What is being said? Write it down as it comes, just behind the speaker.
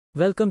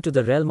Welcome to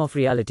the realm of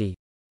reality.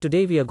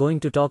 Today we are going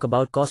to talk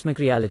about cosmic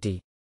reality.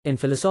 In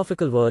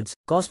philosophical words,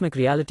 cosmic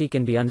reality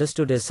can be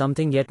understood as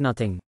something yet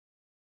nothing.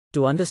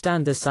 To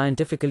understand this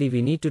scientifically,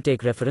 we need to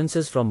take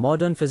references from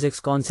modern physics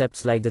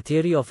concepts like the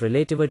theory of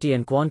relativity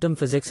and quantum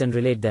physics and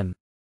relate them.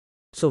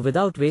 So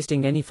without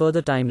wasting any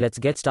further time, let's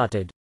get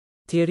started.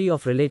 Theory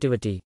of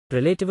relativity.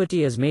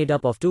 Relativity is made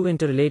up of two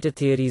interrelated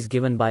theories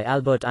given by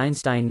Albert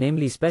Einstein,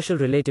 namely special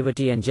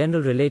relativity and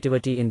general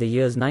relativity, in the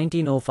years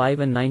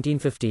 1905 and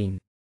 1915.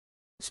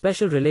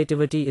 Special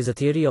relativity is a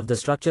theory of the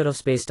structure of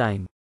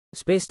space-time.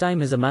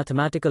 Space-time is a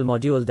mathematical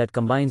module that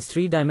combines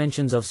three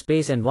dimensions of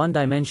space and one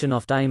dimension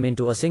of time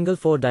into a single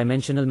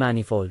four-dimensional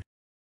manifold,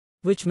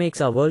 which makes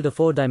our world a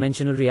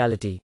four-dimensional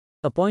reality.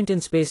 A point in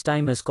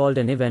space-time is called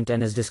an event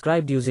and is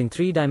described using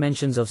three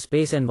dimensions of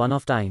space and one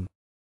of time.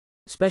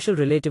 Special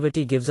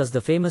relativity gives us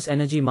the famous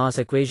energy-mass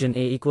equation A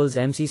equals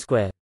mc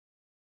square.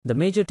 The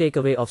major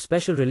takeaway of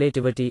special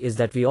relativity is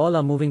that we all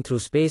are moving through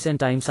space and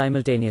time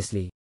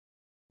simultaneously.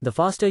 The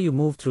faster you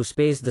move through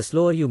space, the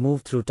slower you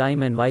move through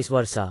time, and vice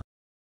versa.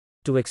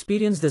 To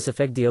experience this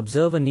effect, the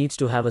observer needs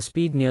to have a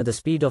speed near the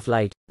speed of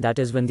light, that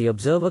is, when the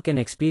observer can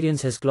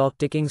experience his clock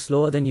ticking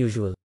slower than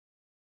usual.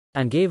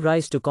 And gave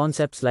rise to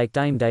concepts like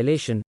time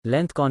dilation,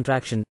 length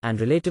contraction, and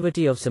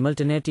relativity of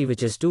simultaneity,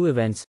 which is two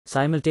events,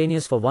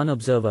 simultaneous for one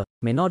observer,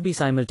 may not be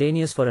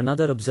simultaneous for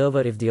another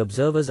observer if the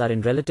observers are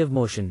in relative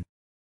motion.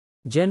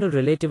 General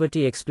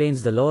relativity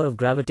explains the law of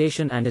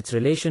gravitation and its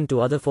relation to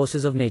other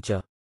forces of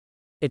nature.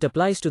 It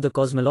applies to the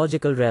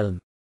cosmological realm.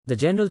 The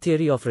general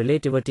theory of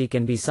relativity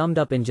can be summed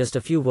up in just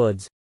a few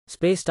words.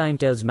 Space-time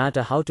tells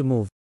matter how to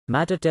move,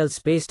 matter tells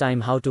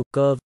space-time how to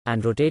curve,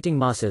 and rotating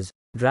masses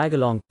drag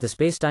along the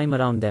space-time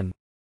around them.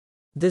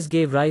 This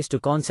gave rise to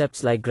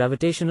concepts like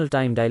gravitational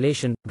time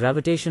dilation,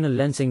 gravitational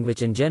lensing,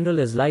 which in general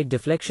is light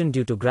deflection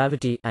due to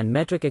gravity, and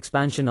metric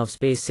expansion of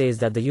space says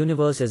that the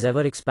universe is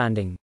ever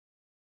expanding.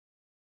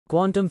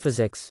 Quantum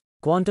physics.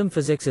 Quantum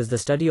physics is the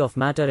study of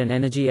matter and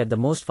energy at the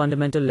most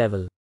fundamental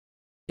level.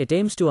 It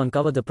aims to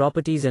uncover the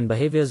properties and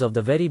behaviors of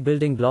the very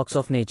building blocks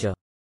of nature.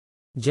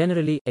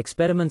 Generally,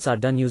 experiments are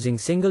done using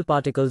single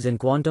particles in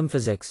quantum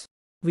physics.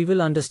 We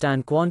will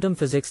understand quantum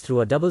physics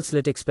through a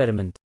double-slit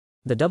experiment.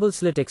 The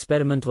double-slit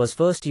experiment was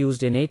first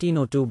used in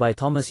 1802 by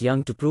Thomas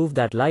Young to prove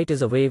that light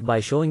is a wave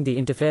by showing the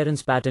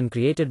interference pattern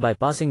created by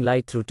passing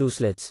light through two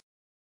slits.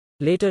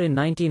 Later in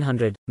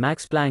 1900,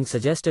 Max Planck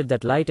suggested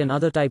that light and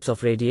other types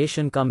of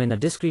radiation come in a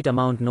discrete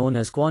amount known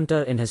as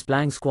quanta in his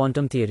Planck's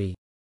quantum theory.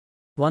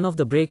 One of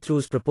the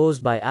breakthroughs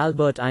proposed by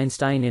Albert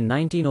Einstein in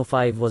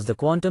 1905 was the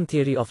quantum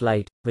theory of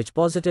light, which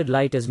posited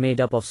light is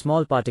made up of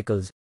small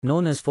particles,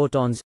 known as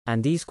photons,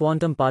 and these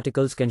quantum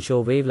particles can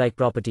show wave-like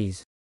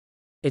properties.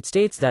 It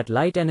states that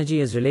light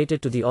energy is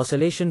related to the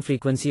oscillation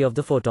frequency of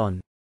the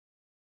photon.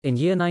 In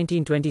year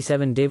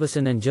 1927,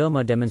 Davison and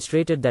Sharma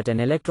demonstrated that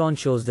an electron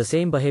shows the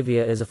same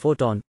behavior as a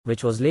photon,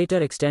 which was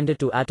later extended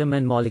to atom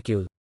and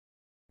molecule.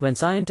 When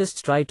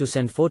scientists tried to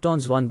send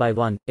photons one by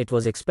one, it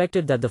was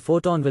expected that the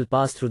photon will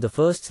pass through the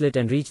first slit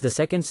and reach the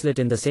second slit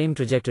in the same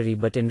trajectory,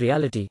 but in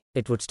reality,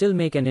 it would still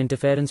make an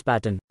interference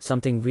pattern.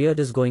 Something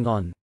weird is going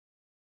on.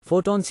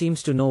 Photon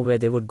seems to know where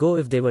they would go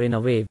if they were in a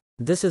wave.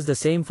 This is the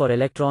same for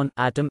electron,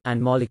 atom,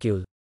 and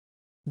molecule.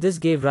 This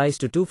gave rise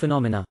to two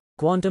phenomena: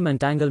 quantum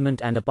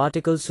entanglement and a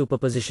particles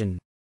superposition.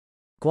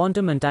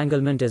 Quantum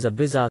entanglement is a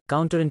bizarre,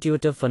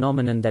 counterintuitive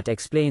phenomenon that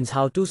explains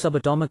how two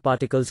subatomic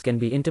particles can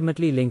be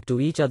intimately linked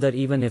to each other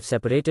even if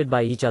separated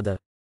by each other.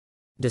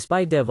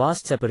 Despite their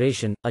vast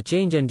separation, a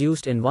change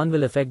induced in one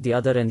will affect the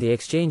other, and the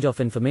exchange of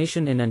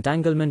information in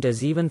entanglement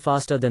is even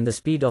faster than the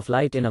speed of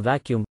light in a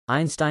vacuum.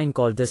 Einstein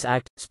called this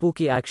act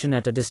spooky action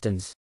at a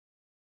distance.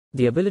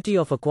 The ability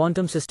of a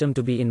quantum system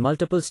to be in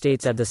multiple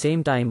states at the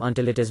same time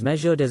until it is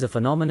measured is a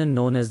phenomenon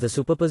known as the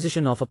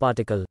superposition of a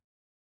particle.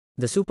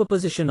 The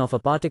superposition of a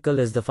particle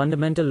is the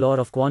fundamental law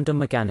of quantum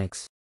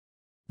mechanics.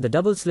 The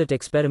double-slit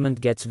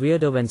experiment gets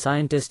weirder when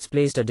scientists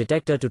placed a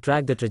detector to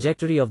track the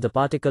trajectory of the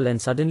particle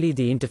and suddenly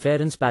the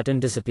interference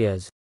pattern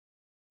disappears.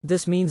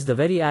 This means the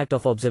very act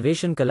of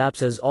observation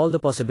collapses all the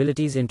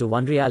possibilities into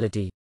one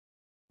reality.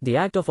 The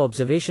act of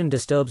observation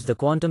disturbs the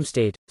quantum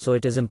state, so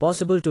it is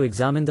impossible to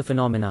examine the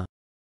phenomena.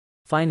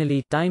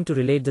 Finally, time to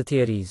relate the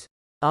theories.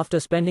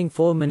 After spending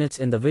 4 minutes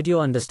in the video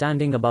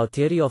understanding about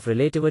theory of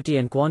relativity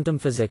and quantum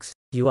physics,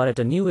 you are at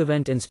a new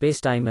event in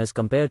spacetime as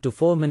compared to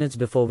 4 minutes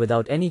before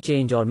without any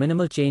change or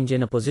minimal change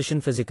in a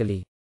position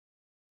physically.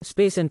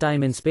 Space and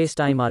time in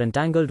spacetime are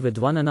entangled with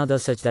one another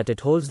such that it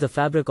holds the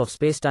fabric of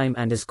spacetime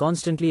and is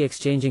constantly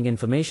exchanging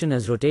information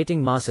as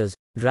rotating masses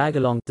drag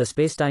along the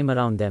spacetime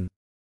around them.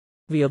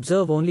 We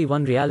observe only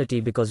one reality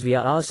because we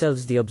are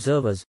ourselves the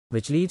observers,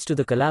 which leads to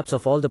the collapse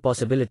of all the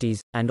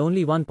possibilities, and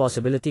only one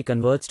possibility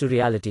converts to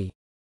reality.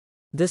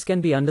 This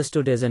can be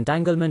understood as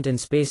entanglement in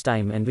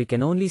spacetime, and we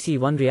can only see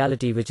one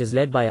reality, which is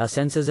led by our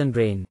senses and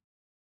brain.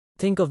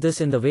 Think of this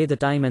in the way the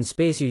time and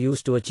space you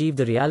use to achieve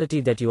the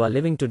reality that you are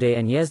living today,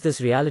 and yes, this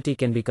reality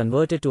can be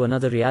converted to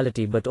another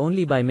reality, but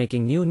only by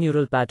making new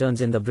neural patterns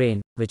in the brain,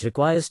 which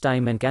requires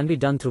time and can be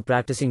done through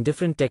practicing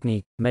different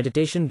technique,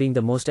 meditation being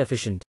the most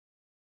efficient.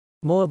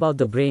 More about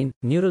the brain,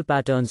 neural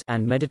patterns,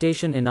 and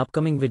meditation in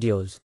upcoming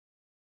videos.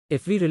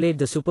 If we relate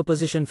the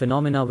superposition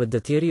phenomena with the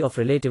theory of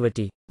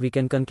relativity, we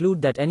can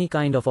conclude that any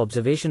kind of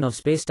observation of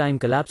spacetime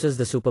collapses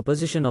the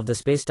superposition of the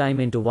spacetime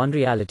into one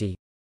reality.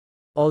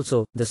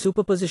 Also, the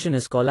superposition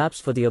is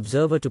collapsed for the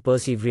observer to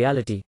perceive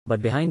reality,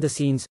 but behind the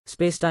scenes,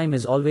 spacetime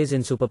is always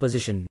in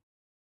superposition.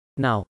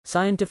 Now,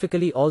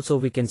 scientifically also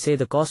we can say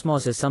the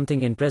cosmos is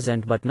something in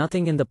present but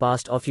nothing in the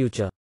past or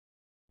future.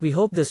 We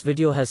hope this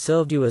video has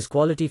served you as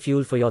quality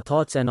fuel for your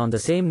thoughts, and on the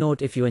same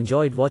note, if you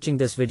enjoyed watching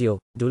this video,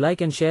 do like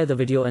and share the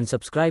video and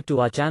subscribe to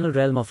our channel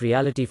Realm of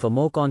Reality for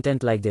more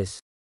content like this.